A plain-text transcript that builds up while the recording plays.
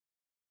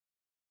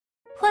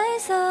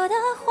色的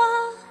花，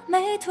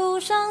没涂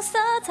上色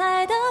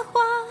彩的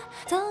花，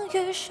等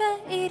雨水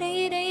一点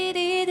一点一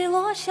滴一滴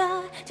落下，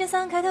渐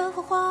散开的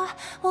火花，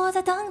我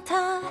在等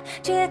它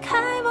揭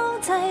开梦，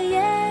在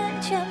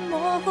眼前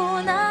模糊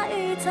那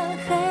一层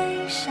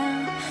黑纱，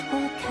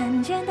我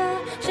看见的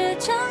是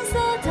橙色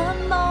的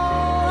梦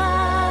啊。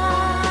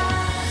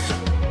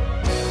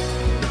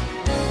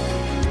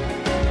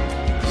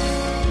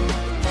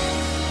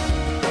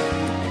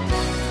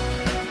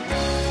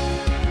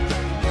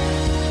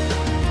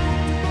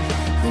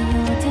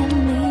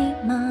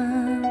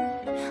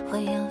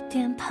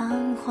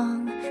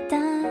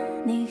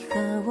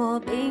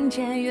并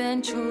肩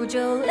远处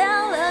就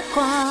亮了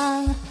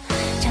光，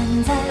站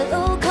在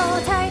路口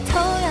抬头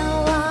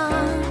仰望，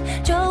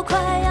就快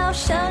要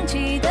升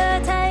起的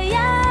太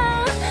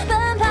阳，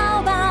奔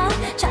跑吧，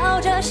朝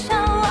着向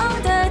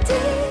往的地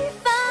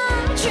方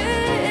去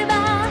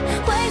吧。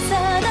灰色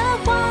的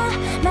花，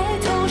没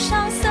涂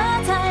上色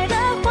彩的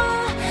花，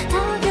当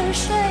雨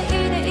水一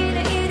点一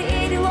点一滴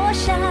一滴落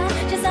下，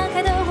渐散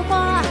开的火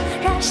花，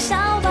燃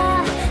烧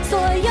吧，所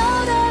有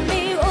的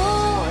迷雾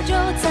就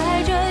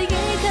在这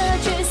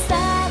聚散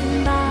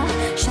吧，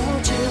手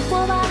指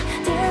火把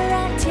点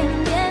燃天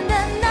边的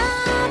那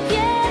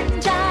片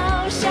朝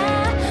霞，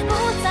不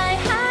再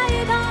害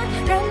怕，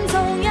人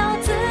总要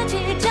自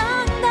己长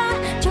大，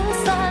就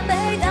算被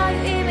大雨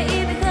一遍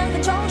一遍狠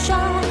狠冲刷，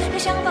别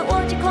想把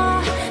我击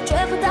垮，绝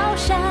不倒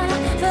下，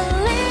奋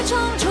力冲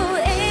出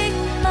阴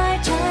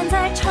霾，站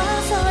在橙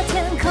色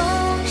天空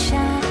下，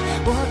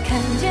我看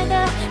见的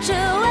是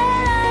未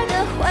来的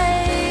回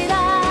答。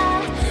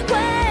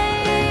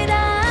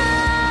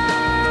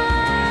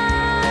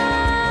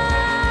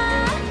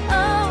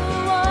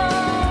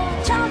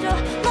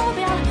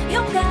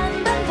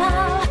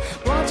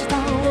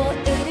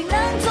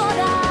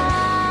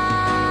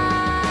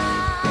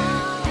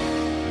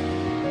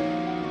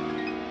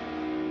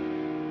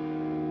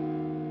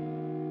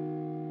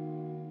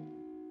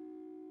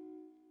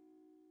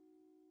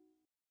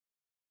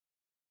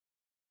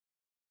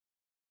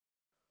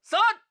3、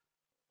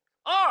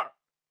2、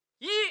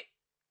1，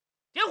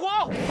点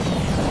火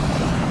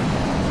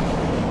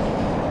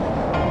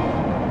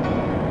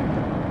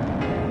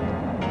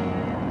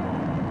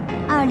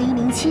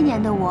！2007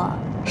年的我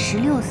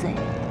16岁，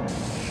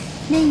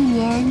那一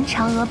年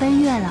嫦娥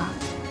奔月了，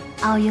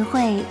奥运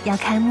会要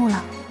开幕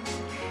了。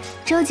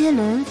周杰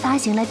伦发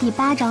行了第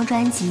8张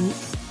专辑，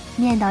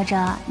念叨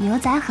着牛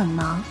仔很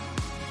忙。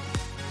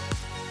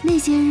那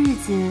些日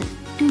子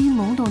对于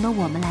懵懂的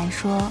我们来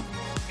说，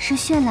是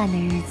绚烂的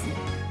日子，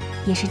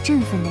也是振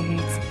奋的日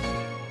子，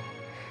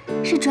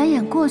是转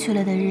眼过去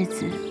了的日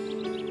子，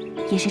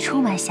也是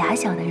充满遐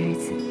想的日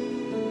子，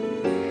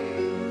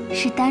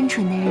是单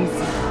纯的日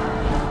子，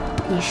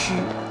也是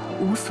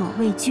无所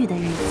畏惧的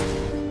日子。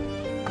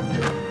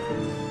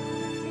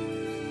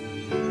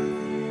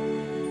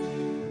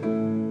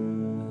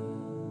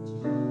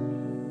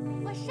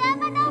我什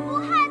么都不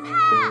害怕，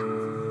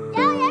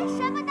谣言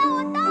什么的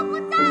我都不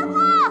在乎，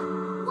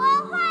我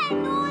会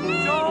努力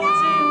的。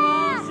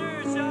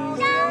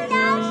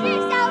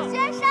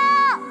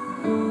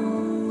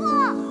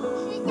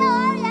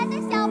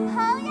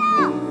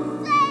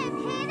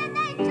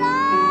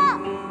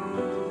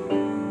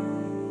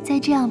在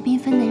这样缤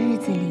纷的日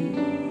子里，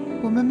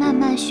我们慢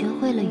慢学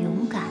会了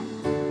勇敢、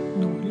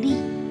努力、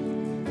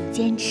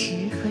坚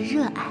持和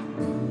热爱，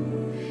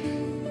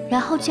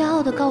然后骄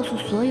傲地告诉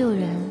所有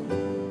人，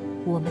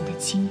我们的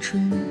青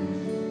春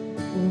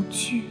无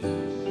惧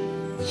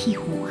亦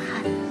无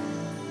憾。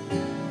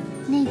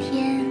那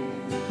天，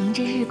迎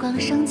着日光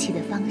升起的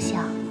方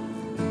向，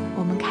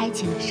我们开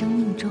启了生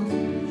命中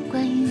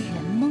关于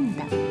圆梦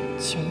的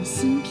全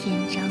新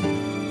篇章。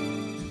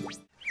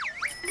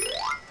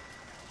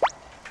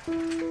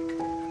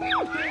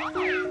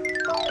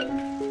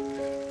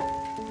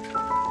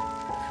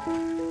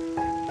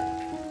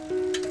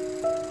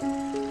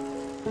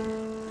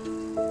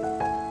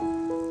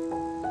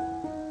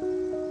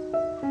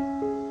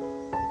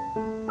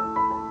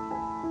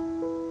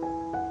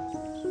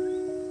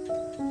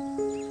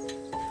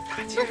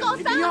都高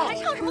3了，还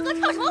唱什么歌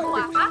跳什么舞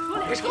啊？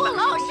给我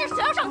老老实实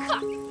学校上课。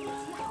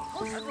好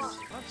好说。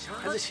小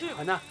孩子喜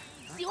欢的。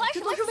喜欢什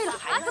么？是为了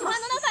孩子嘛？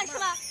能当饭吃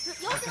吗？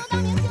以后是能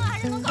当明星啊，还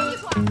是能搞艺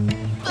术啊？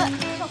对，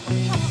上火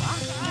跳舞啊。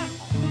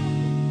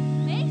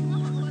没什么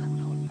好说的，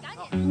赶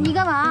紧。你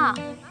干嘛？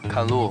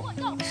看路。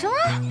什么？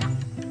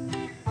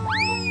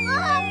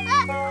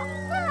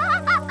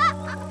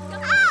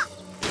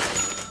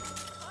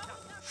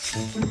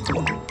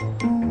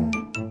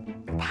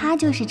他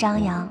就是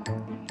张扬，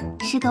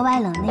是个外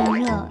冷内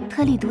热、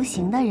特立独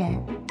行的人，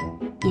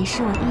也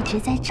是我一直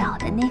在找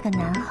的那个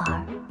男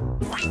孩。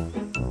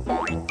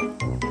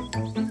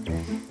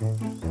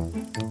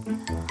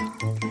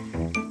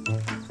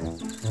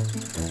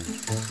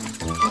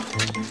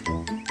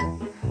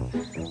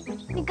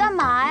你干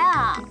嘛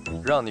呀？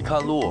让你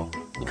看路，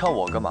你看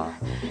我干嘛？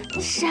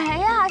你谁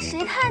呀？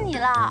谁看你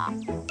了？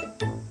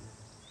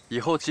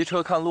以后骑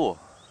车看路，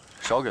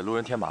少给路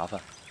人添麻烦。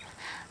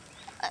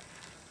哎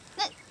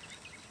呦，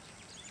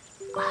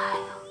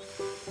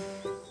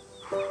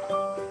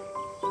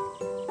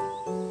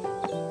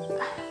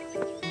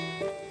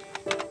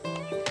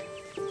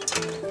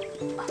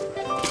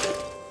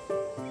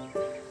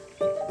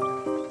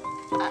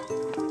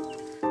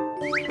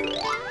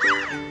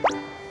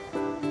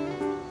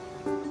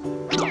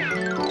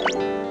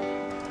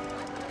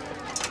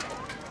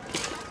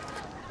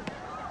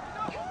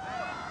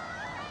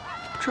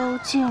周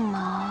静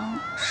芒、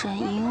沈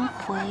银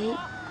回、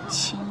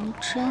秦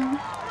真。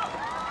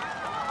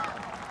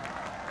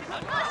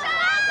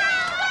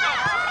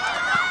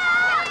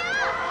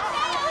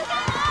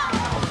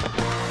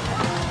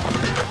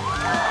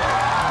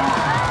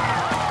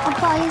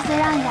不好意思，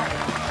让一下，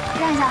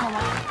让一下好吗？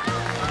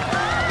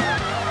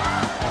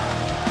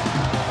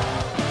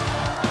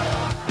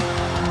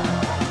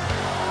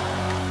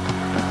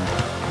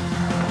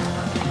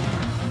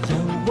仰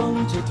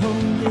望着同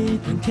一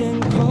片天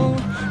空，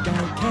该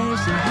开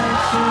心还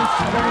是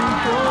难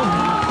过呢？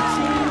星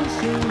星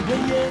在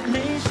夜里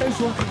闪烁，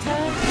它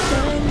想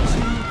起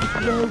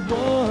了我，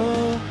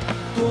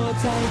躲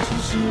在城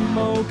市某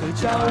个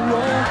角落，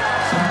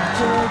想着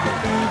有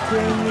一天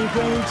你会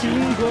经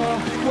过，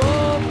我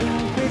不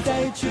会再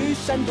去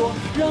闪躲，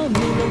让你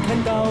能看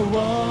到我。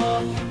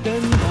等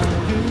到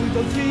雨都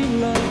停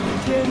了，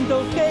天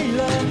都黑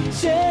了，现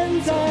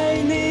在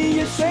你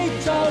也睡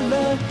着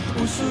了，无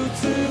数次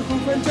呼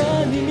唤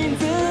着你名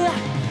字，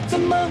怎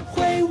么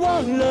会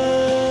忘了？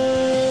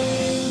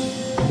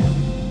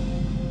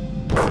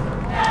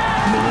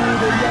你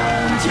的样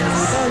子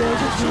带来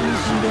着清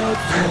晰的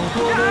错过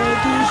的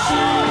故事，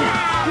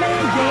没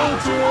有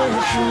结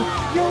束，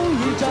用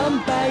一张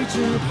白纸，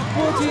我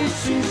继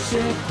续写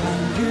关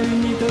于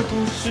你的故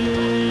事。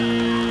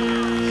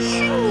是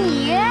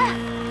你？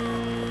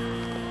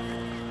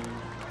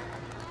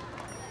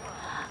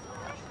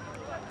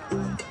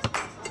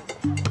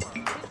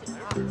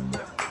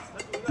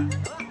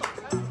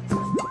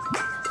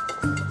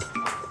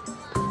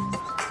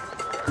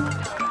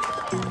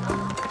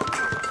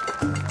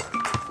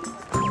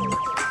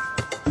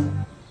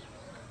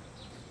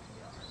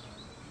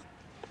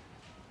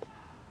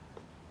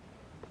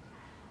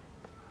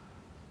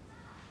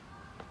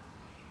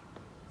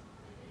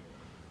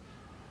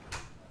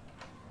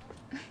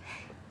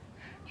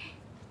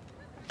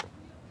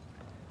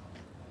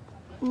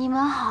你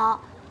们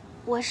好，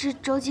我是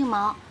周静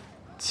芒，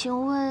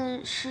请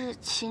问是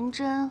秦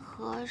真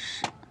和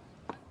沈？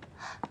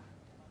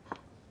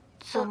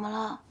怎么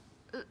了？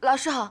老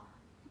师好。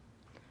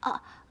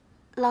啊，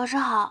老师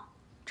好。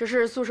这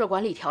是宿舍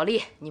管理条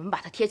例，你们把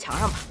它贴墙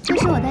上吧。这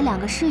是我的2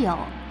个室友，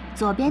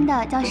左边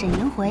的叫沈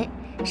银回，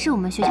是我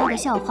们学校的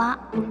校花，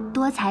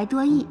多才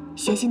多艺，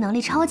学习能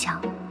力超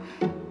强。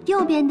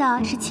右边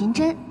的是秦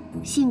真，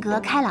性格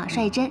开朗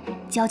率真，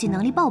交际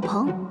能力爆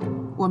棚。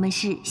我们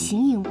是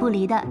形影不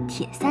离的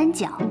铁三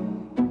角。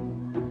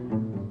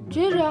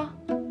接着呀。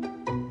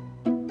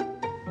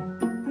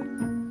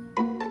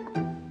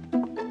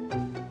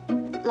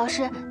老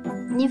师，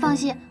您放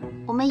心，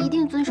我们一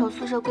定遵守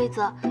宿舍规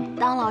则，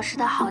当老师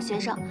的好学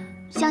生，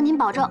向您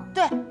保证。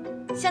对，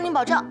向您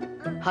保证。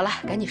好了，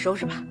赶紧收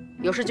拾吧，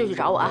有事就去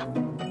找我啊。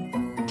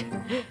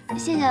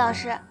谢谢老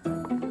师。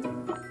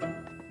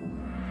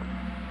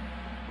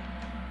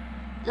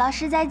老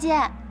师再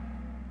见。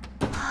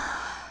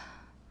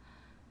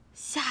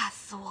吓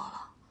死我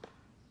了！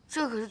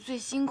这可是最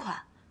新款，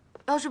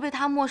要是被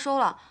他没收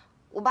了，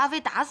我爸非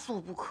打死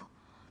我不可。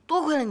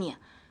多亏了你，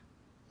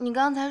你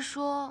刚才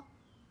说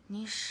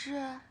你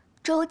是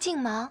周静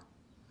芒，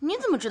你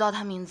怎么知道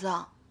他名字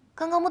啊？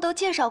刚刚不都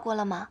介绍过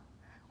了吗？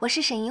我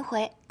是沈银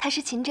回，她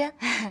是秦真。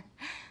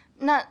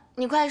那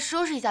你快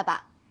收拾一下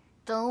吧，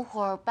等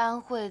会儿班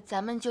会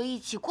咱们就一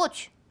起过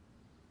去。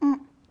嗯。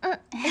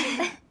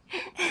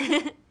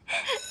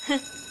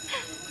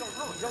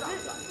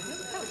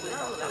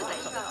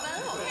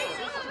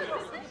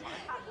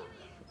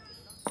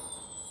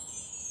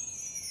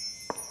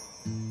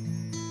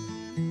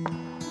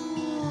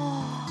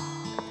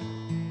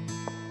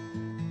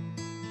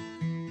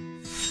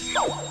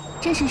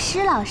这是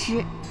施老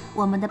师，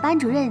我们的班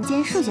主任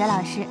兼数学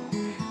老师，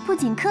不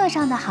仅课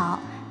上的好，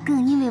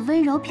更因为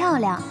温柔漂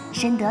亮，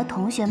深得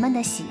同学们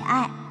的喜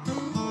爱。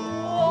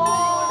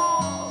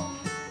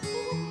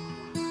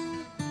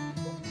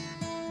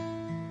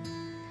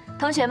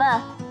同学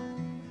们，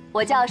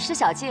我叫施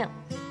小静，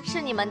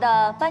是你们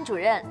的班主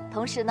任，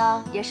同时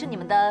呢，也是你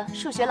们的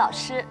数学老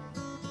师。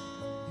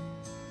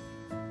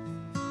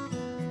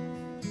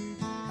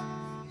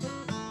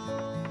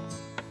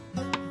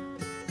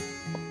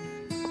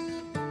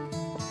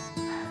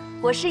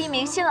我是一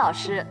名新老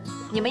师，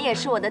你们也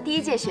是我的第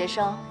1届学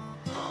生。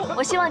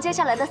我希望接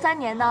下来的3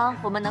年呢，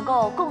我们能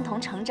够共同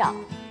成长。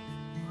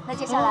那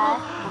接下来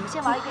我们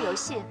先玩一个游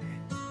戏。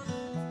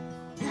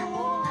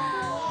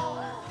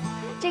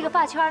这个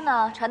发圈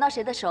呢，传到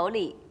谁的手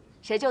里，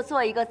谁就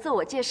做一个自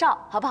我介绍，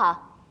好不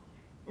好？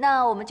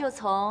那我们就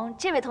从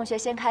这位同学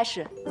先开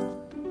始。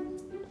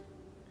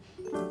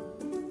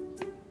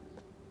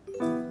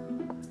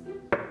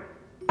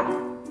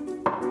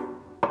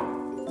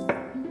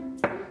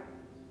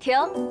停，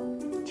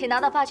请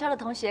拿到发圈的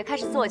同学开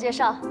始自我介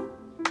绍。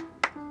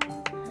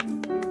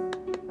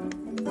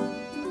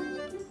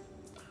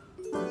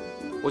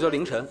我叫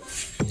凌晨。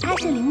他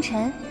是凌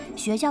晨，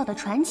学校的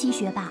传奇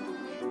学霸，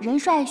人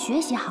帅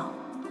学习好，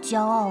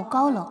骄傲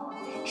高冷，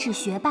是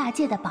学霸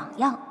界的榜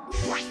样。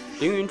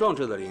凌云壮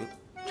志的凌，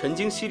神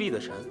经犀利的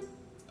神。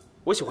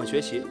我喜欢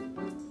学习，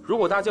如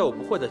果大家有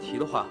不会的题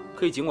的话，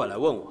可以尽管来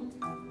问我。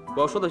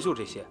我要说的就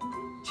这些，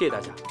谢谢大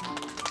家。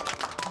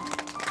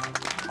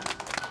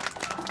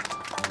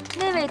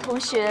那位同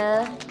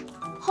学，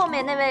后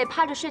面那位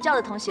趴着睡觉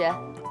的同学，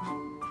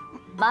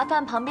麻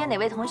烦旁边哪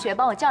位同学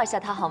帮我叫一下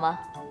他好吗？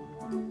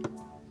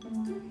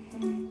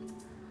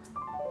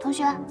同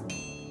学，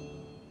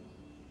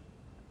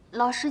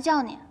老师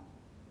叫你。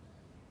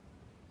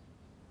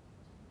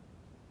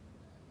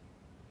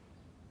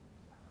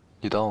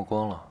你当我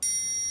光了？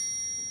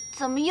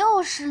怎么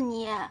又是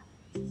你？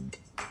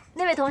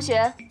那位同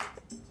学，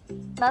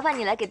麻烦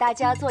你来给大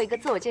家做一个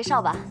自我介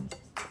绍吧。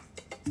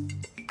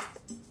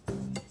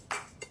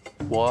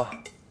我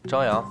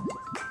张扬，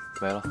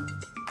没了。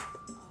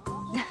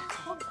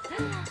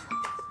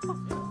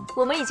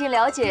我们已经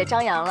了解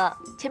张扬了，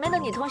前面的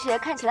女同学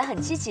看起来很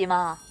积极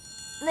嘛，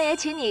那也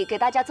请你给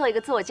大家做一个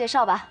自我介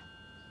绍吧。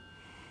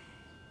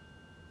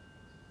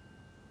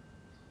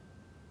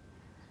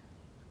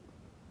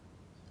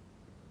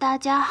大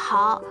家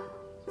好，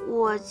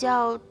我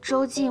叫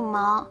周静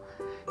芒，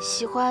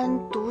喜欢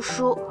读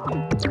书。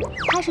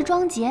他是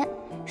庄杰，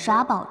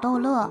耍宝逗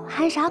乐，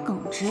憨傻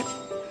耿直。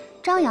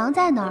张扬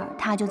在哪儿，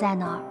他就在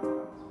哪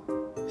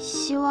儿。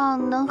希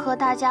望能和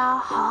大家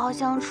好好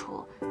相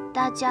处，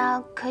大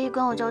家可以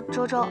管我叫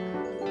周周，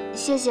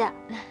谢谢。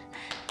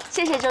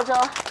谢谢周周。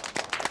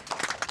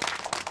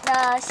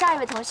那下一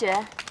位同学。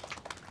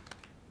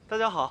大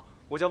家好，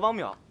我叫汪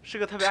淼，是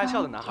个特别爱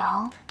笑的男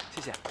孩。谢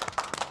谢。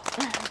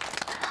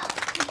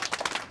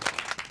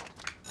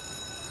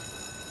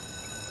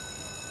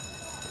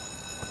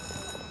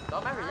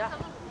走，买水去。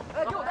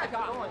哎，给我带瓶。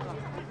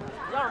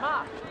你要什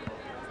么？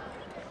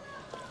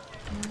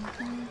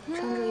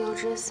撑着油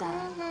纸伞，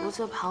独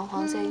自彷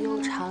徨在悠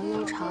长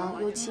悠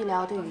长又寂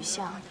寥的雨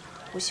巷。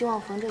我希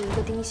望缝着一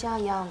个丁香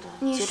一样的。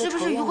你是不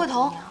是于慧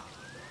彤？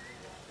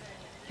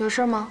有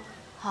事吗？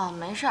好，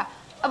没事儿。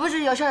啊，不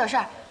是，有事儿有事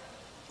儿。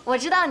我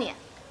知道你，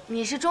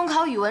你是中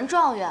考语文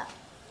状元。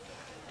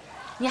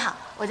你好，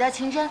我叫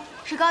秦真，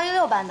是高1、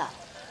6班的，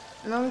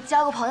能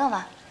交个朋友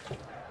吗？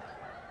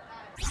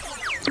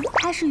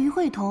她是于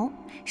慧彤，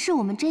是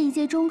我们这一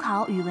届中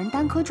考语文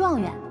单科状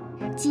元，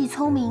既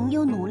聪明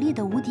又努力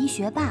的无敌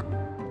学霸。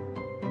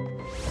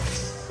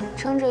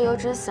撑着油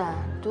纸伞，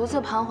独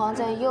自彷徨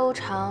在悠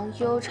长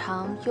悠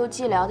长又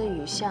寂寥的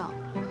雨巷。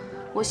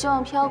我希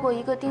望飘过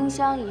一个丁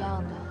香一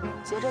样的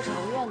结着愁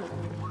怨的姑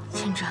娘。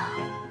秦真，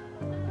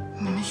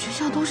你们学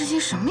校都是些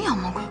什么妖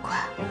魔鬼怪？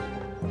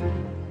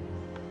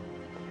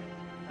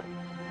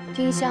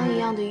丁香一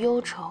样的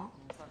忧愁，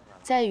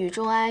在雨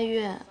中哀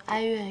怨，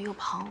哀怨又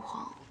彷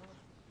徨。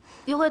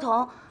于慧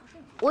彤，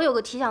我有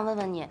个题想问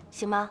问你，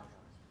行吗？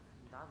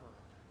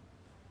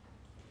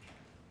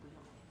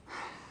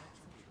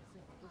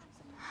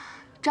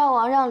赵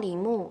王让李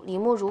牧，李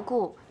牧如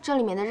故。这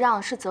里面的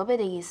让是责备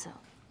的意思，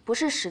不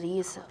是使的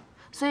意思，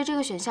所以这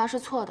个选项是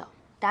错的。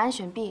答案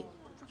选 B，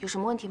 有什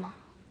么问题吗？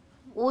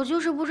我就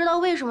是不知道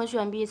为什么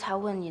选 B 才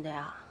问你的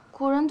呀。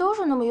古人都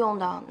是那么用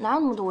的，哪有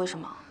那么多为什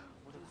么？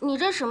你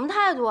这什么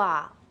态度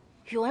啊？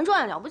语文状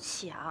元了不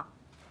起啊？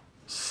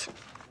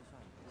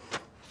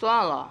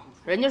算了，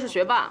人家是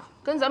学霸，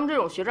跟咱们这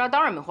种学渣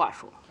当然没话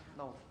说。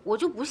我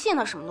就不信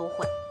他什么都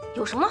会，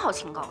有什么好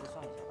清高的？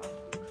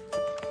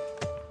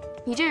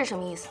你这是什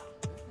么意思？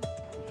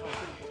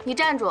你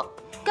站住！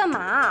干嘛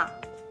啊？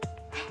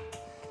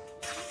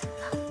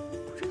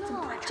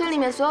这里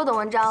面所有的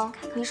文章，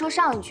你说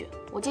上一句，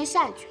我接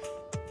下一句。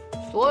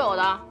所有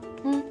的？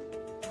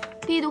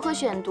必读和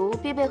选读，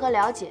必备和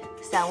了解，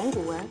散文、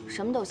古文，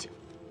什么都行。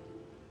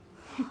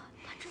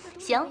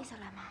行。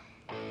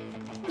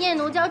聂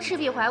奴教《赤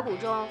壁怀古》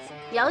中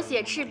描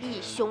写赤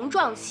壁雄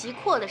壮奇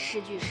阔的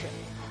诗句是：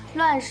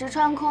乱石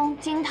穿空，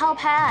惊涛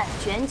拍岸，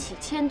卷起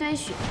千堆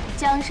雪，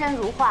江山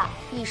如画，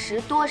一时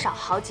多少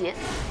豪杰。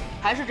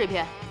还是这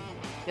篇，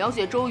描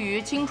写周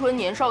瑜青春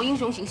年少英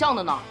雄形象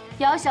的呢。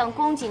遥想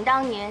公瑾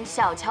当年，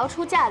小乔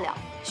出嫁了，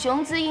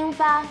雄姿英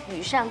发，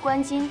羽扇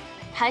纶巾，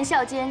谈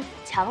笑间，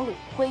樯橹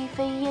灰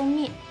飞烟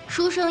灭。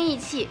书生意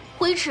气，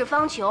挥斥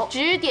方遒，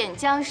指点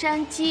江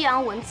山，激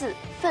扬文字，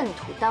粪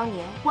土当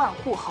年万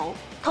户侯。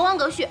滕王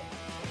阁序。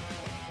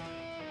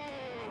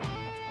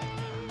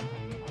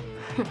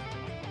哼，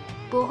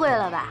不会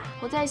了吧？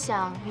我在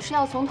想，你是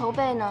要从头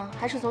背呢，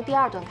还是从第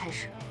2段开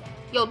始？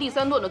要第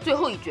3段的最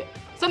后一句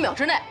，3秒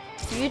之内。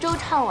渔舟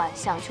唱晚，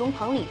响穷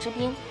彭蠡之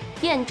滨，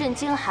雁阵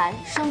惊寒，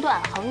声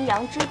断衡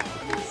阳之土。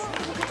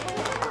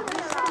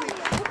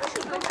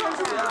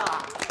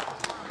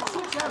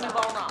收钱还没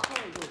包呢。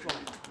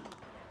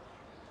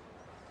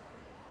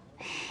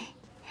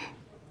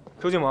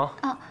周静芒，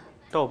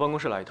到我办公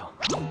室来一趟。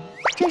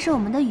这是我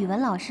们的语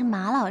文老师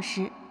马老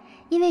师，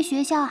因为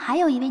学校还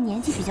有一位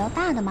年纪比较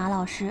大的马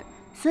老师，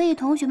所以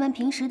同学们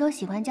平时都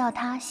喜欢叫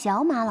他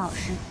小马老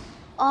师。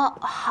哦，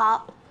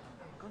好。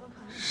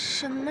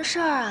什么事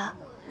儿啊？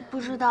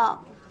不知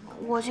道，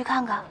我去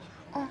看看。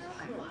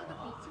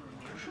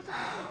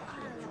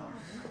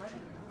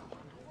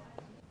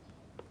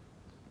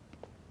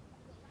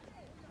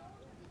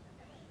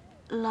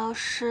老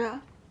师。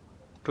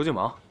周静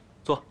芒，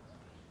坐。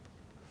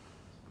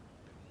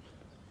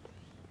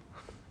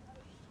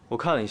我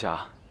看了一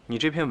下，你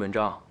这篇文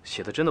章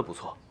写的真的不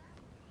错，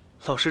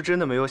老师真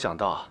的没有想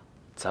到啊，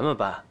咱们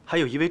班还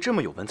有一位这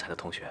么有文采的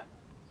同学。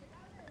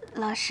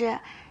老师。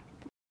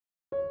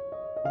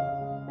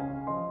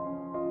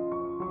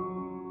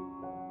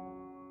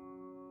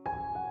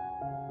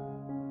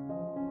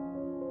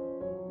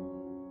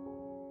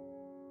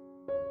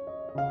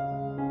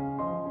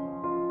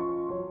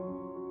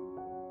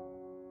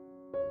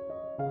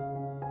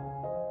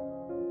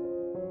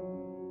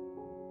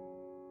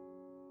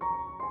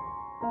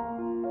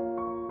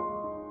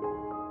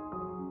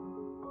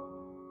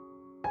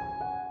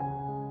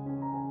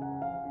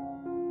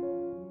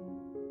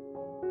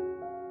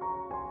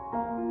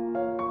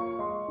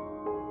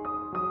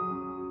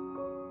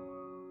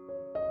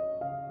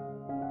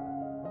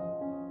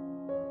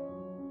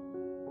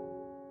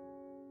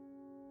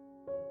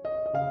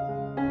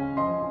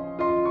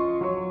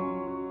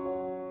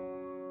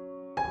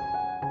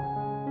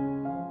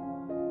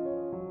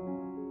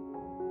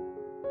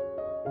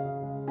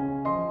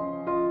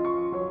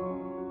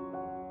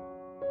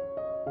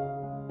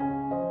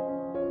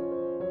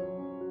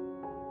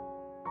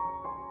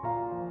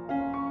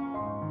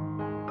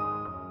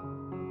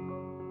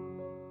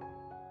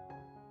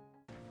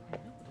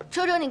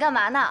 周周，你干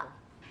嘛呢？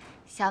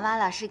小马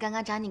老师刚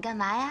刚找你干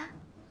嘛呀？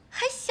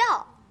还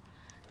笑，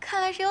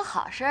看来是有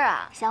好事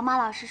啊。小马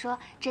老师说，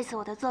这次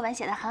我的作文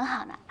写得很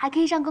好呢，还可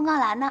以上公告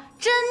栏呢。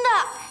真的？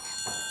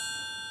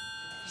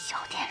小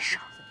点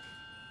声。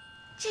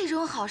这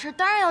种好事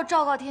当然要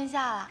昭告天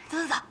下了。走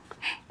走走。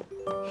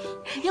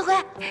英辉，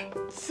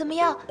怎么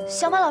样？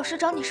小马老师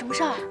找你什么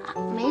事儿？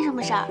没什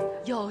么事儿。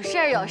有事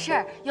儿，有事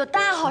儿，有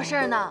大好事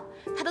儿呢。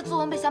他的作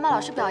文被小马老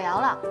师表扬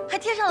了，还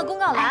贴上了公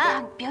告栏。哎呀，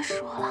你别说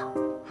了。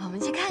 我们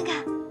去看看，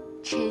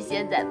趁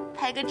现在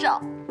拍个照，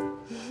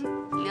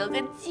留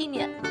个纪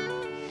念。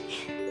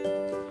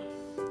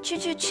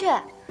去！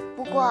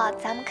不过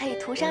咱们可以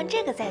涂上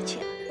这个再去，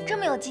这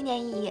么有纪念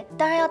意义，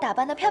当然要打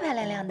扮得漂漂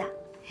亮亮的。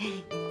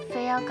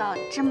非要搞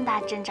这么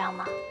大阵仗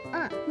吗？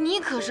你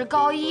可是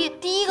高一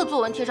第一个作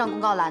文贴上公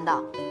告栏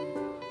的，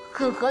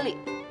很合理。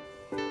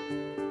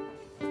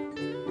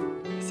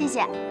谢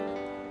谢。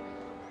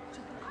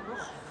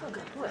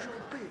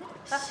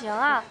行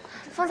啊，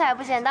风采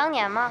不减当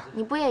年嘛。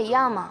你不也一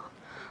样吗？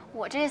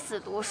我这死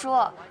读书，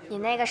你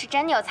那个是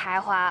真有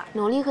才华，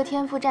努力和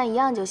天赋占一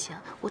样就行。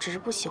我只是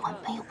不喜欢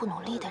笨又不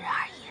努力的人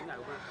而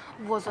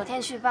已。我昨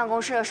天去办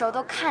公室的时候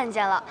都看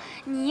见了，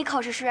你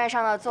考试试卷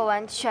上的作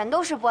文全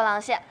都是波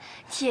浪线，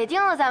铁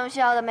定了咱们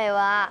学校的美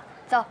文啊！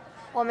走，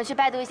我们去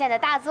拜读一下你的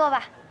大作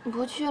吧。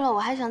不去了，我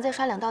还想再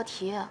刷2道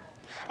题。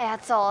哎呀，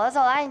走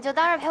了，你就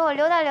当是陪我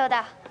溜达溜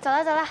达。走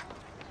了。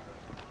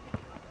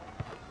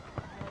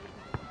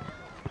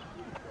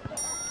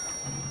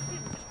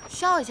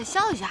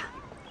 笑一下。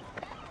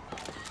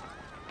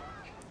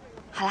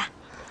好啦，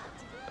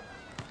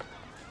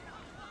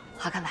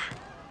好看吧？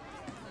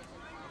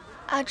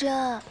阿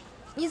珍，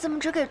你怎么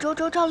只给周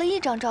周照了1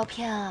张照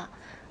片啊？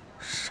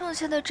剩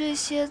下的这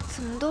些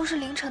怎么都是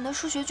凌晨的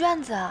数学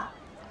卷子啊？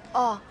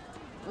哦，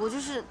我就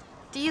是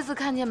第一次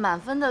看见满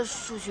分的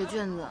数学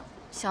卷子，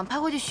想拍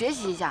回去学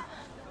习一下。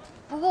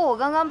不过我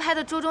刚刚拍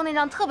的周周那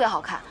张特别好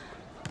看，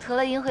涂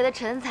了银回的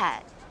唇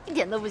彩，一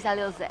点都不像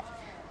6岁。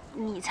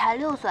 你才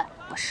6岁，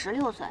我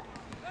16岁。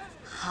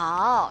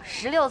好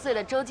，16岁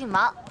的周静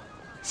芒，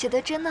写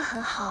的真的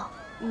很好，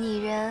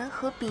拟人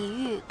和比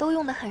喻都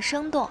用得很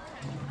生动，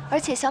而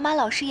且小马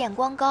老师眼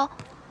光高，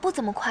不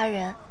怎么夸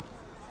人。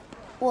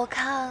我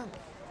看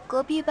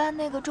隔壁班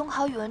那个中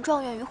考语文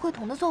状元于慧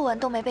彤的作文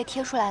都没被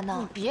贴出来呢。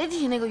你别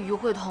提那个于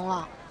慧彤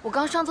了，我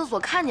刚上厕所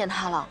看见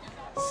她了，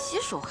洗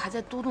手还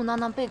在嘟嘟囔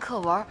囔背课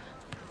文。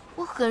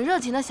我很热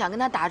情的想跟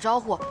她打招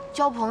呼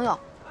交朋友，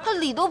她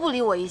理都不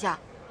理我一下。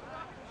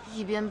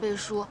 一边背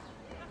书，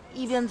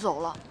一边走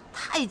了，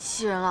太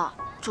气人了！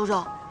周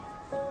周，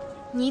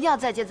你一定要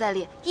再接再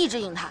厉，一直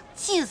赢他，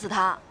气死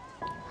他！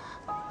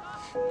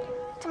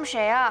他们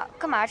谁呀？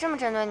干嘛这么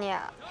针对你？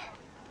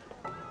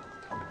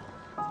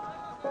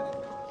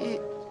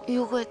于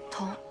慧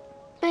彤，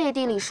背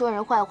地里说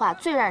人坏话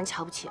最让人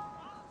瞧不起。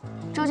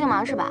周静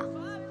芒是吧？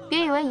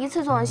别以为一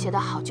次作文写得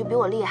好就比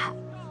我厉害，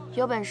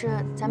有本事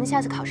咱们下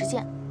次考试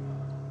见。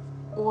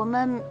我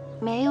们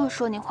没有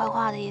说你坏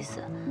话的意思。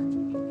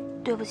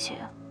 对不起，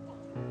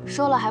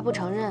说了还不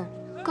承认，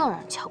更让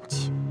人瞧不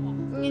起。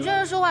你这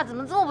人说话怎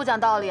么这么不讲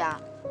道理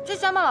啊？这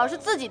小马老师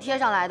自己贴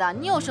上来的，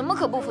你有什么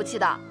可不服气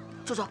的？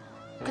周周，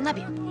跟他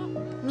比，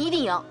你一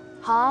定赢。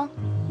好啊，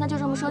那就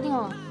这么说定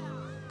了，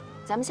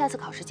咱们下次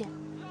考试见。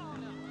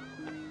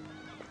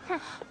哼，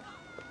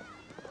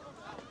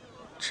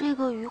这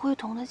个于慧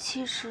彤的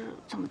气势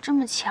怎么这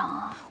么强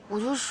啊？我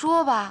就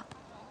说吧，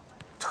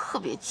特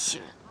别气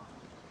人。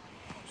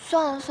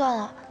算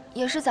了，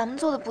也是咱们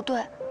做的不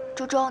对。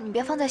 周周，你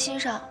别放在心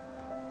上，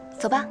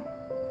走吧。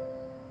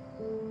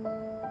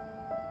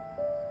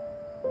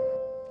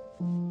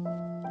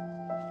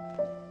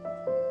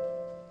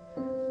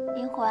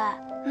银辉，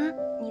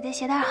你的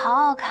鞋带好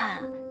好看啊，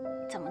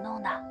怎么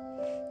弄的？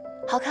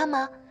好看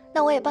吗？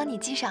那我也帮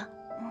你系上。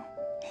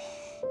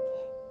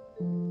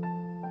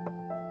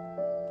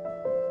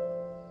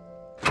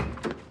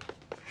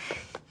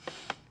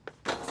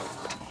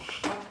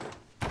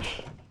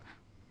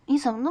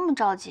怎么那么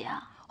着急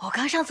啊？我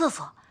刚上厕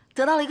所，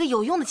得到了一个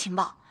有用的情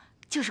报，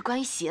就是关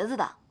于鞋子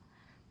的。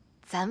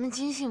咱们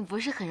军训不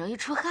是很容易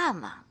出汗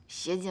吗？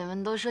学姐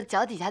们都说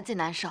脚底下最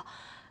难受，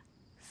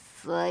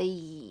所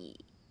以。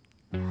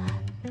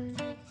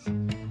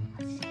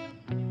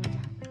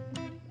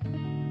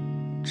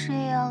 这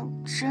样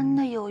真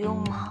的有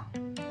用吗？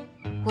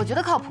我觉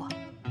得靠谱，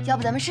要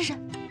不咱们试试？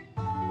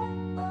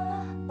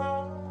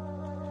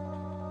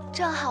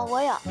正好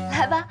我有，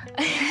来吧。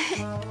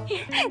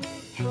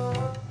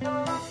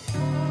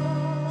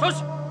稍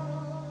息，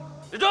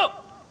立正，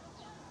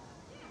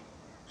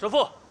胜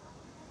负。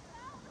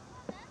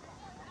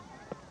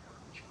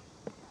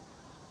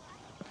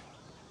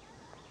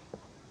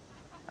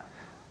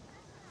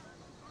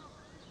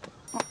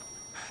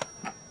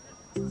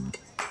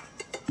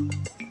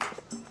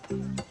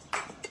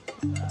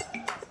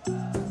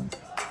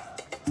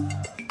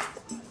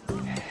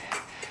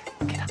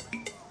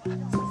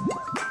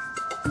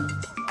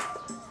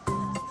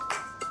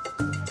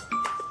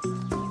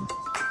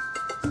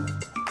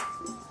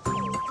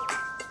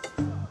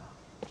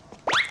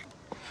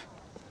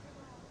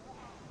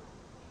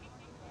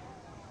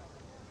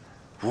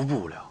无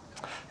不无聊，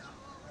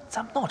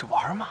咱们闹着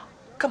玩嘛，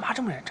干嘛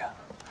这么认真？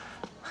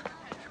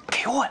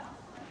给我呀！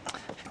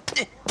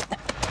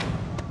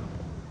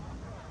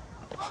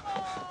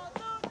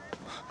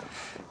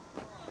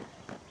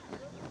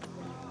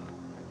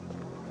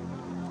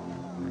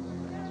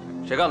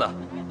谁干的？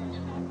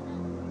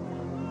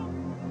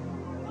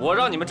我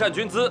让你们站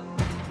军姿，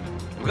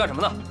你们干什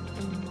么呢？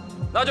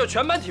那就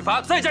全班体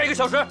罚，再加1个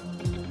小时。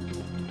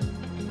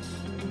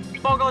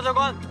报告教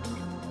官。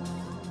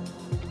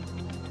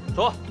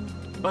 说，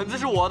本子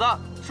是我的，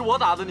是我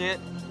打的您。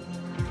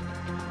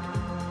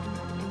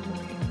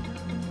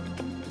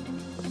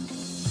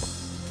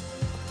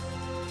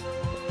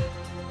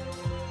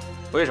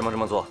为什么这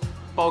么做？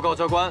报告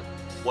教官，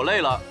我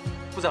累了，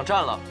不想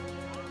站了。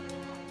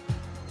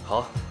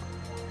好，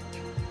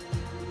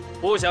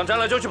不想站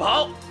了就去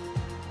跑，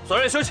所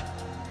有人休息。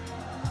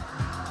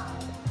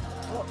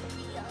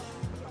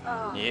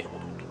你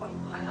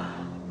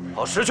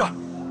跑10圈。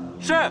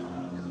是。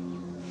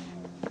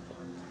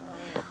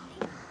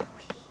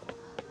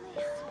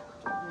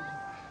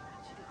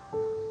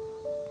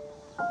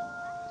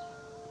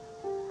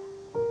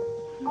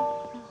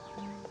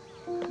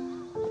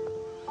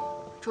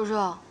 周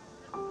周，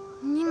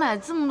你买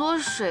这么多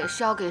水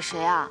是要给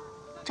谁啊？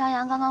张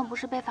扬刚刚不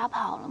是被罚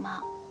跑了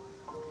吗？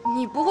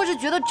你不会是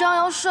觉得张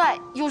扬帅，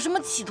有什么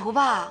企图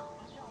吧？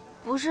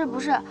不是，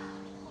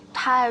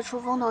他爱出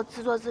风头，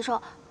自作自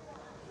受，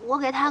我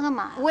给他干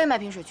嘛？我也买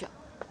瓶水去。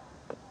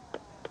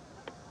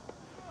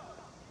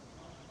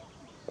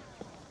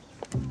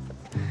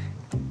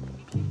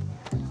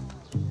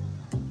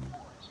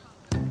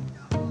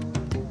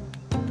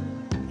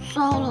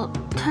糟了，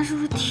他是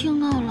不是听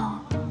到了？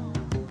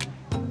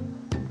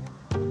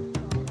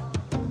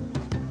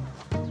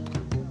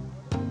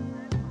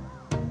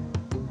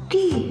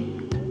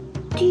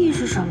 D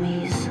是什么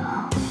意思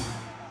啊？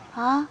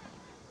啊？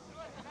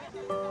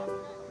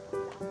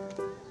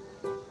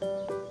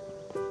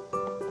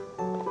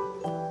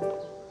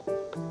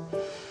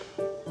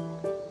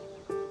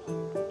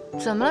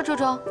怎么了，周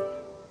周？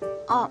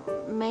哦，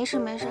没事，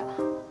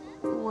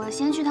我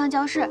先去趟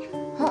教室，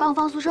帮我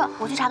放宿舍，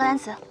我去查个单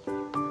词。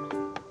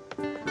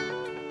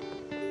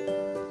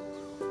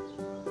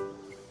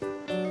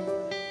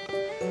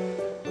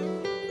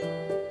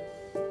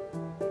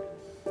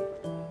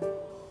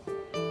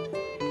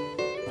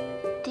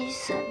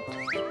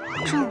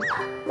 正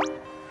派，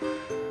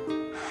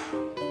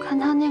看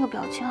他那个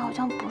表情，好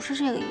像不是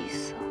这个意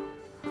思。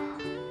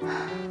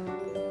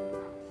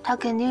他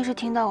肯定是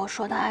听到我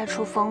说他爱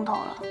出风头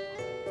了。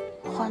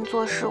换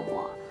作是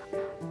我，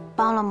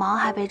帮了忙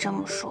还被这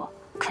么说，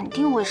肯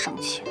定会生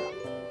气的。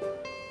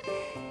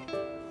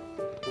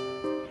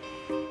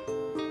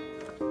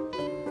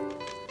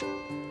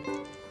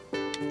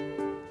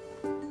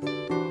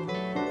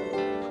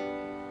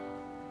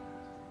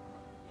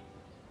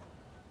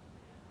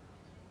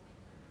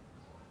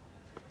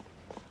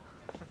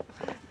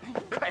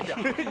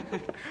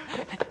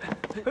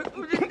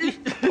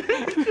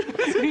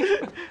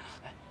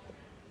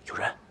有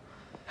人。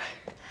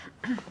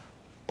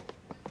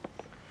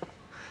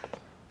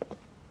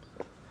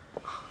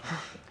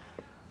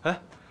哎，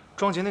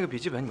庄杰那个笔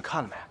记本你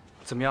看了没？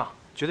怎么样？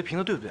觉得评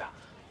的对不对啊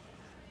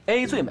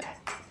 ？A 最美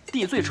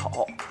 ，D 最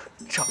丑，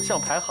长相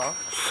排行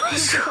最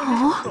丑。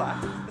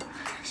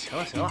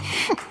行了，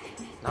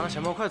拿个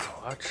钱包快走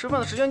啊！吃饭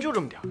的时间就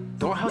这么点，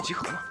等会儿还要集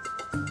合呢。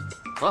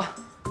走，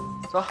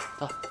走。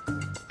 走！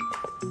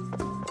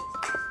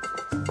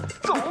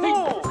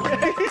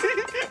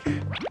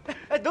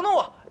哎，等等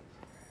我！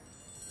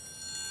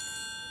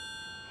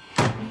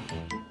哎，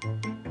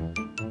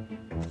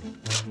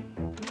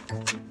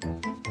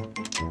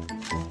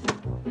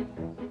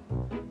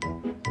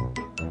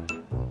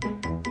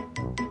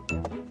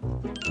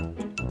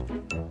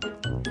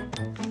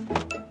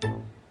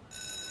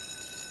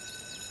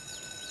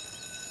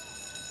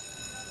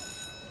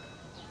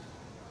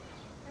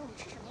我们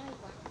吃什么呀？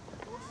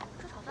一会儿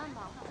吃炒蛋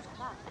吧，或者炒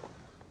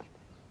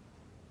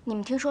你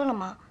们听说了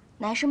吗？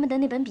男生们的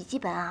那本笔记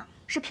本啊，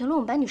是评论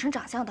我们班女生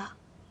长相的。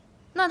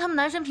那他们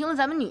男生评论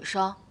咱们女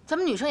生，咱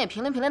们女生也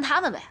评论评论他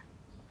们呗。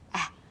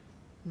哎，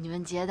你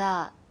们觉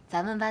得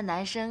咱们班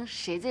男生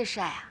谁最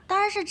帅啊？当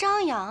然是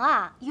张扬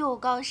啊，又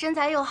高身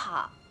材又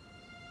好。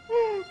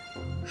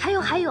还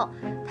有，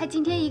他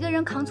今天一个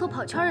人扛错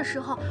跑圈的时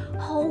候，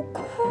好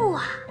酷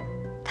啊！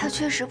他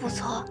确实不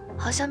错，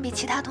好像比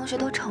其他同学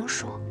都成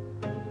熟。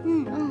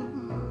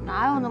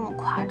哪有那么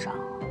夸张？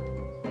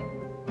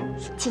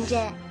秦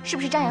真，是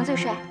不是张扬最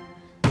帅？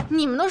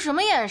你们都什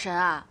么眼神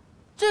啊？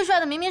最帅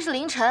的明明是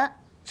凌晨，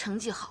成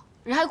绩好，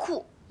人还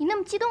酷。你那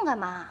么激动干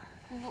嘛？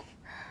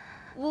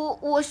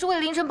我是为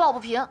凌晨抱不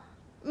平，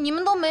你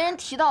们都没人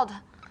提到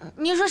他，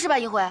你说是吧，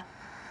银辉？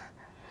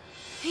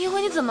银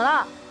辉，你怎么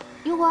了？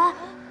银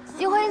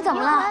辉，你怎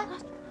么了？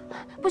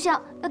不行，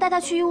要带他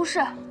去医务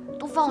室。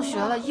都放学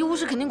了，医务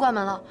室肯定关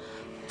门了。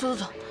走，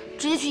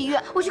直接去医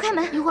院。我去开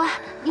门。银辉，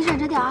你忍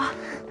着点啊。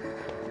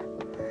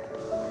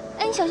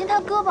哎，你小心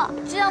他胳膊。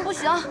这样不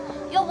行，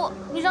要不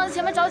你上去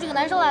前面找几个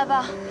男生来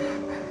吧。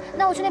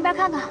那我去那边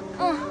看看。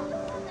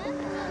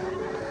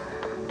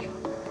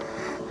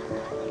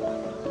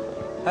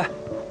哎，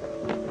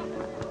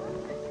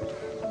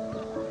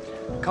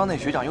刚那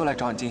学长又来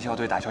找你进校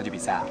队打校际比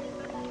赛啊？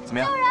怎么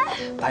样？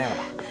答应了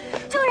吧？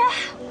救人！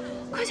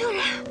快救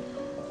人！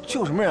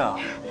救什么人啊？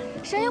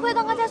沈一辉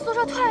刚刚在宿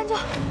舍突然就，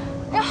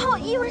然后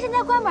医务室现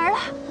在关门了。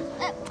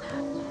哎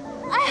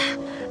呀，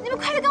你们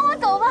快点跟我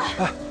走吧。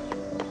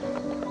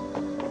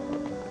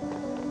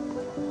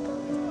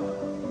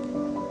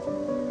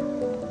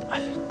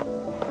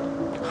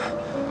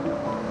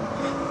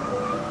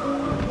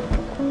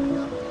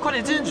快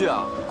点进去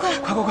啊！快！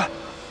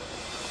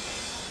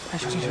哎，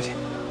小心！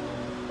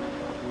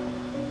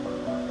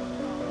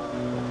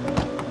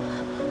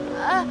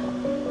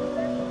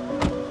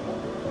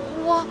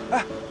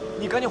哎，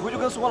你赶紧回去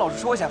跟宿管老师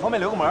说一下，方便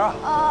留个门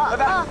啊！拜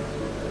拜。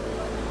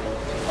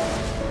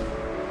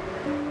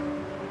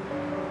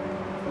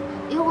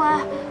一会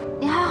儿，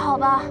你还好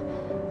吧？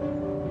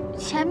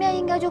前面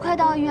应该就快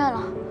到医院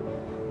了。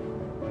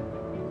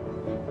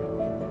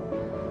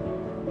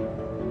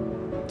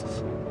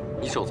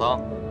你手脏，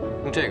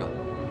用这个，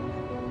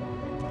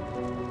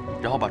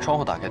然后把窗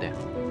户打开点，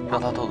让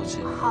他透透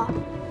气。好。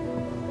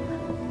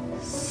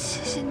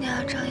谢谢你啊，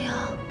张扬。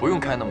不用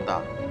开那么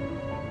大。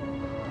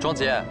庄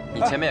杰，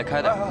你前面也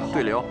开点，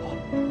对流。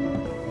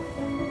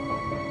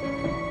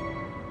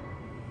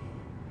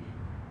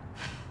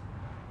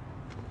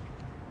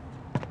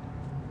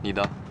你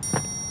的。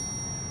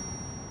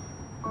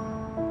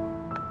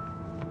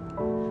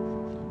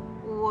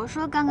我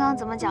说刚刚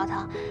怎么脚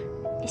疼？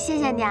谢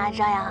谢你啊，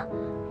张扬。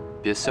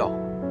别笑。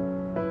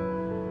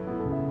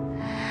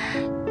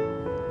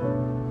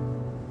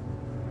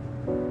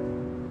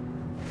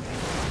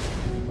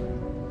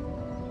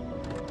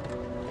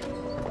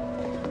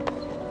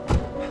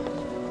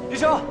医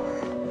生！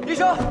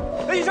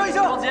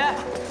庄杰，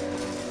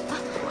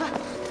快，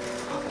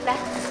来，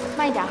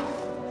慢一点。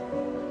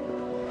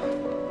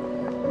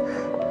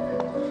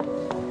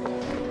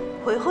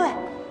慧慧，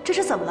这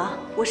是怎么了？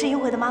我是银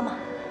辉的妈妈。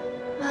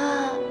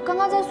妈，刚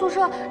刚在宿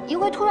舍，银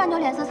辉突然就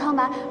脸色苍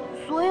白，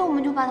所以我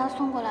们就把他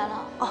送过来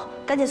了。哦，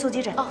赶紧送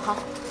急诊。哦，好。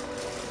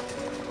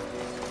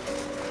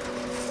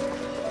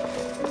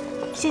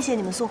谢谢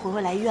你们送慧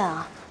慧来医院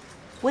啊，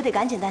我得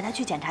赶紧带她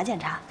去检查检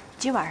查。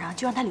今晚上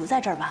就让她留在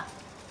这儿吧。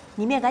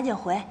你们也赶紧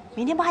回，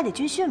明天不还得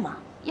军训吗？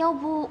要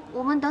不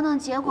我们等等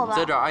结果吧。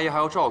在这儿，阿姨还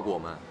要照顾我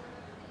们。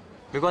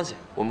没关系，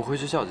我们回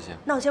学校就行。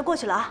那我先过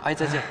去了啊。阿姨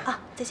再见。啊，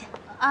再见。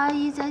阿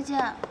姨再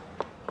见。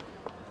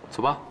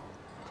走吧。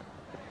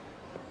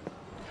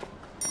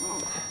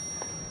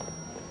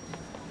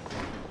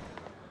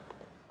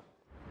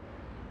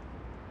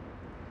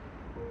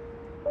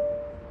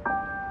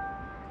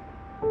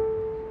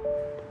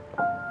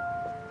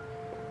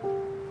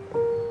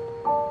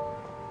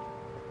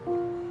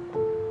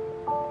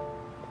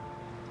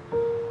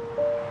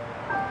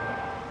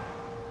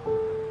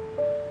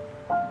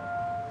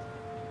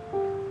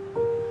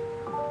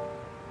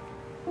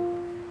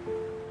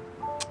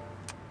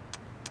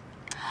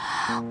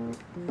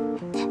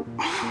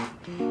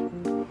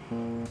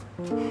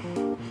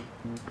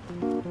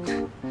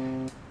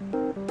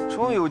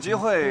终于有机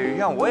会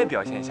让我也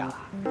表现一下了。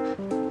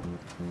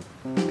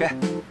给，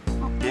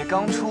别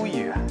刚出医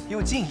院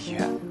又进医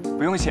院，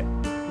不用谢，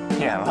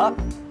免了。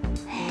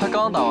他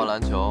刚打完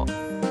篮球，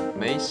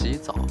没洗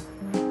澡。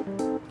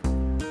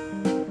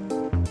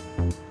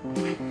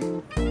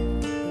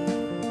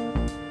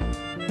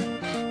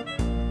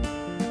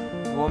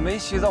我没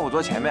洗澡，我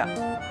坐前面，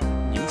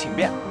你们请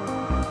便。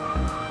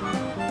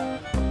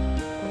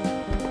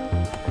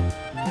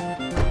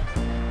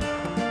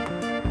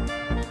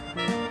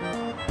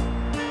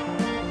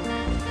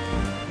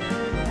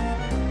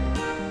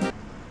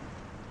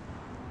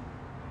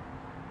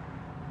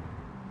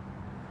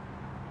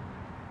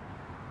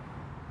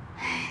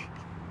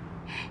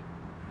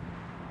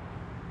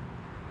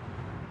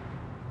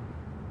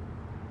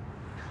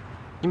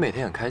你每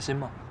天很开心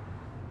吗？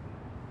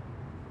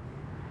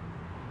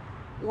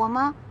我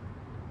吗？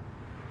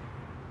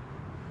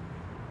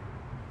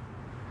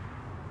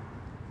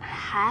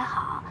还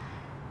好。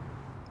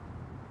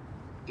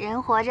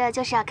人活着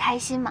就是要开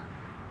心嘛。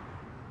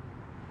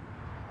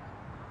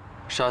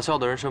傻笑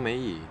的人生没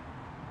意义。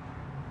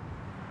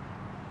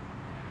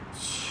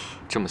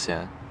这么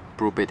闲，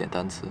不如背点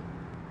单词。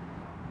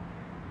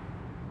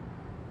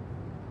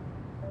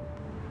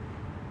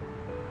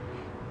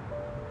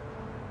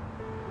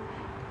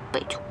背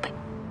就背。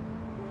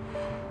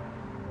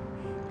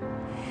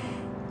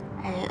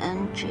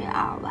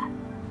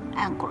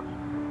angry，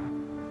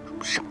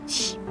 生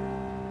气。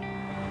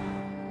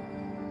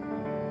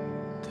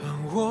当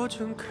我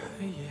睁开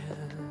眼，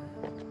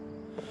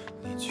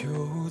你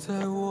就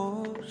在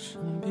我身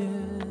边。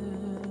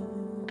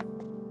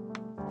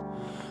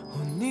哦，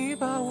你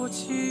把我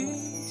紧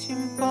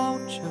紧抱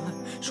着，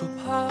说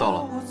怕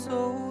我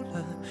走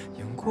了，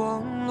阳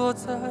光落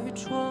在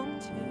窗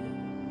前。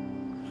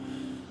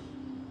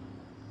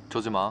周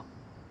静芒，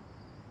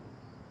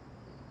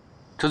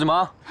周静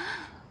芒，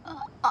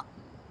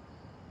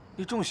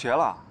你中邪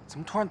了？怎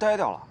么突然呆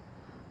掉了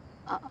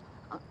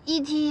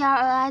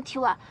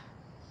？ETERNITY，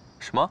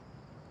 什么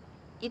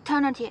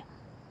 ？Eternity，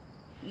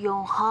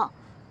 永恒，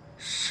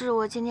是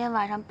我今天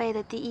晚上背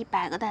的第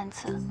100个单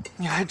词。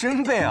你还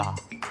真背啊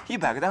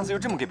！100个单词就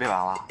这么给背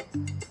完了？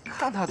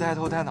看他呆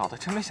头呆脑的，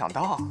真没想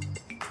到。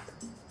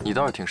你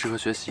倒是挺适合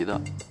学习的。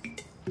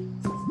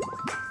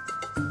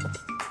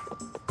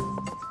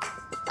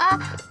啊，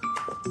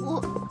我。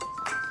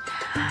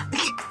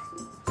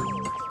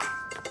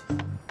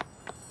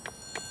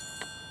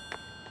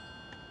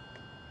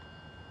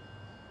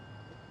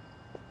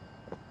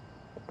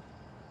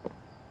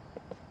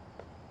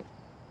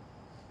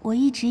我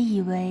一直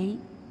以为，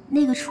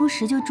那个初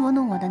时就捉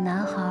弄我的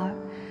男孩，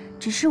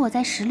只是我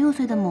在16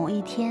岁的某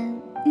一天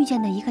遇见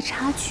的一个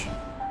插曲。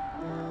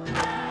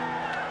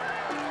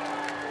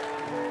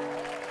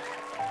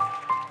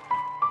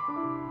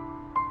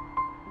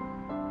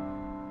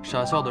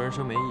傻笑的人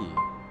生没意义。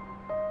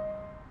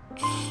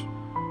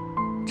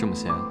这么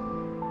闲，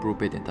不如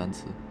背点单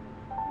词。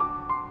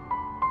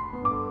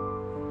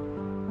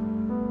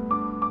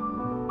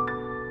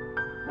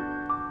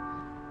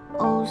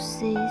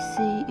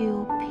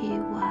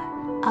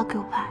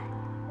OCCUPY，occupy。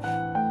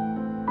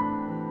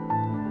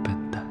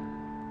笨蛋。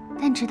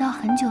但直到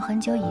很久很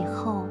久以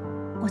后，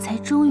我才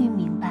终于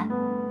明白，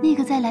那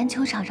个在篮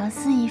球场上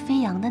肆意飞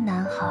扬的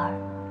男孩，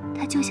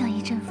他就像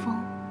一阵风，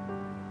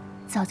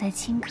早在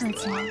顷刻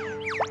间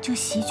就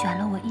席卷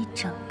了我一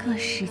整个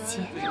世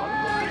界。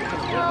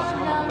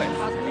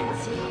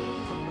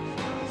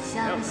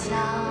想想。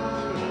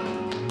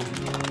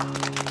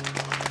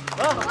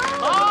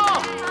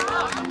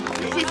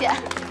谢谢。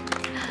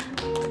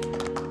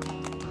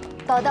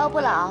宝刀不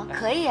老，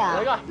可以啊，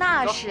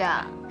那是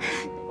啊。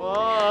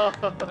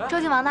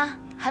周静芒呢？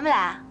还没来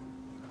啊？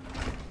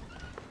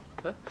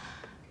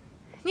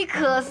你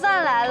可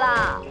算来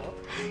了，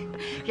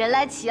人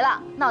来齐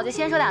了。那我就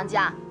先说2句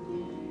啊。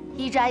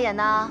一转眼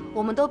呢，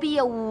我们都毕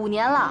业5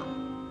年了。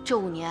这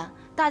5年，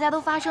大家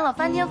都发生了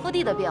翻天覆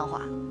地的变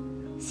化。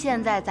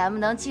现在咱们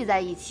能聚在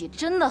一起，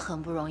真的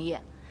很不容易。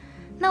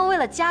那为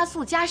了加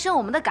速加深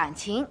我们的感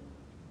情，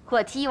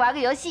我提议玩个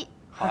游戏。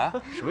好啊，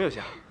什么游戏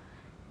啊？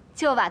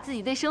就把自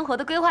己对生活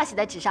的规划写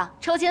在纸上，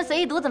抽签随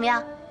意读，怎么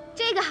样？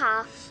这个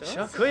好。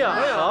行，可以啊，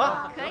好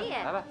啊，可以。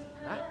来吧，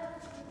来。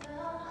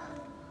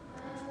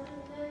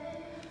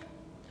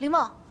林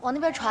梦，往那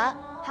边传。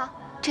好。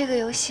这个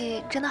游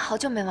戏真的好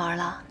久没玩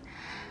了。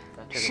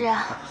是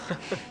啊。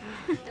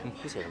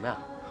你写什么呀？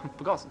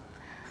不告诉你。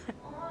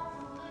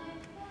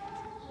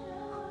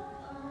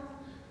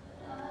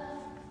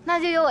那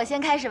就由我先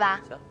开始吧。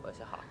行，我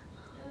写好了。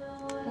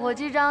我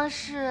这张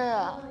是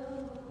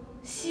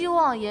希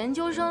望研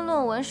究生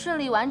论文顺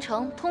利完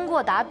成，通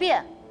过答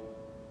辩。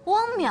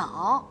汪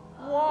淼。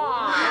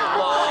哇，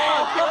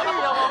可以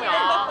啊，汪淼。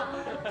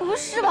不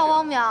是吧，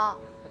汪淼？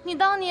你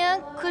当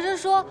年可是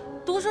说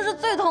读书是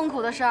最痛苦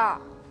的事儿。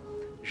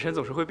人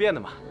总是会变的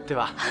嘛，对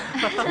吧？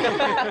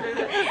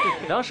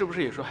你当时不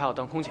是也说还要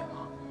当空姐吗？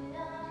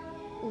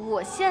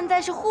我现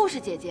在是护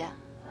士姐姐，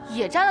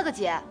也沾了个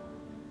姐，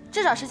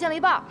至少实现了一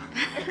半。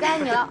该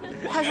你了，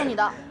快说你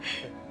的。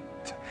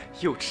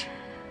幼稚。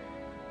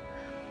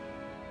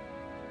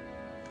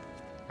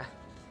哎，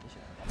你写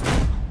的。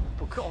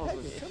不告诉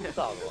你，这么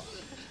大个，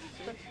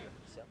真是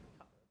行。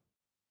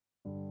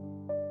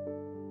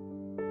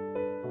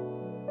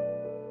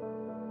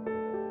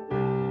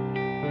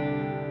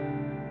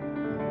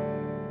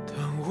当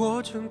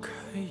我睁开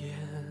眼，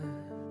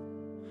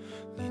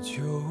你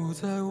就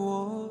在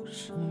我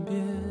身边，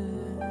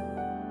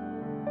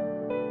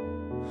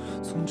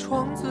从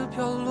窗子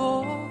飘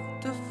落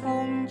的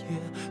枫叶，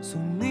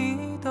送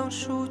你当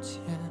书签，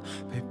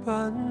陪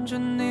伴着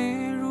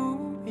你入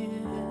眠，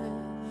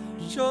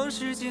让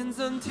时间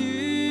暂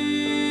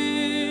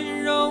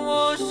停，让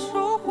我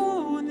守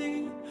护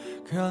你，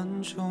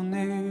感受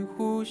你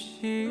呼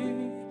吸。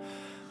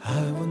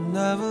I will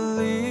never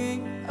leave,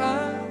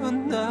 I will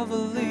never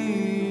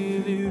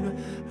leave you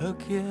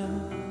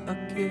again,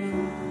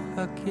 again,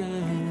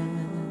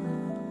 again。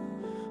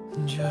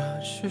这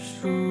是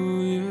属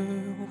于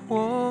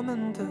我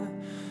们的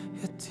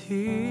约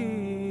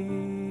定。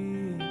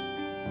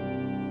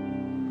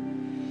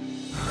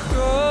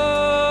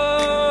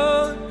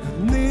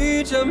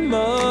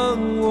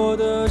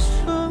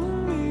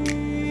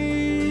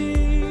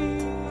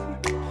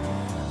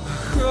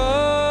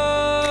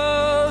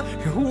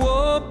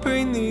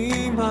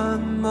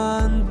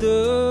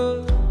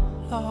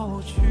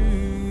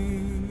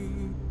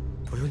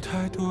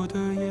说的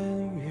言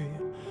语，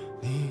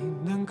你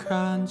能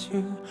看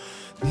见，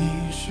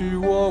你是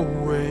我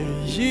唯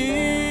一。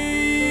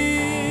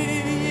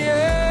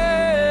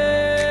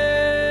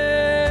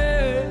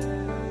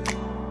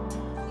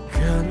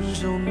感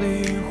受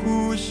你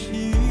呼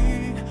吸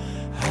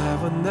I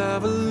will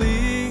never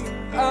leave,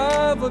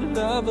 I will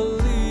never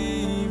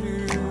leave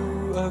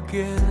you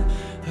again,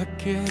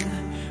 again,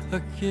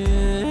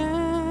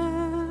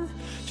 again。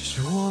 这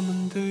是我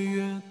们的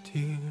约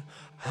定，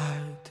爱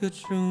的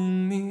证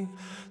明，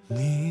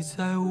你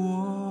在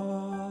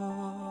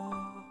我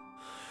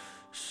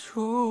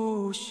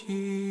手心。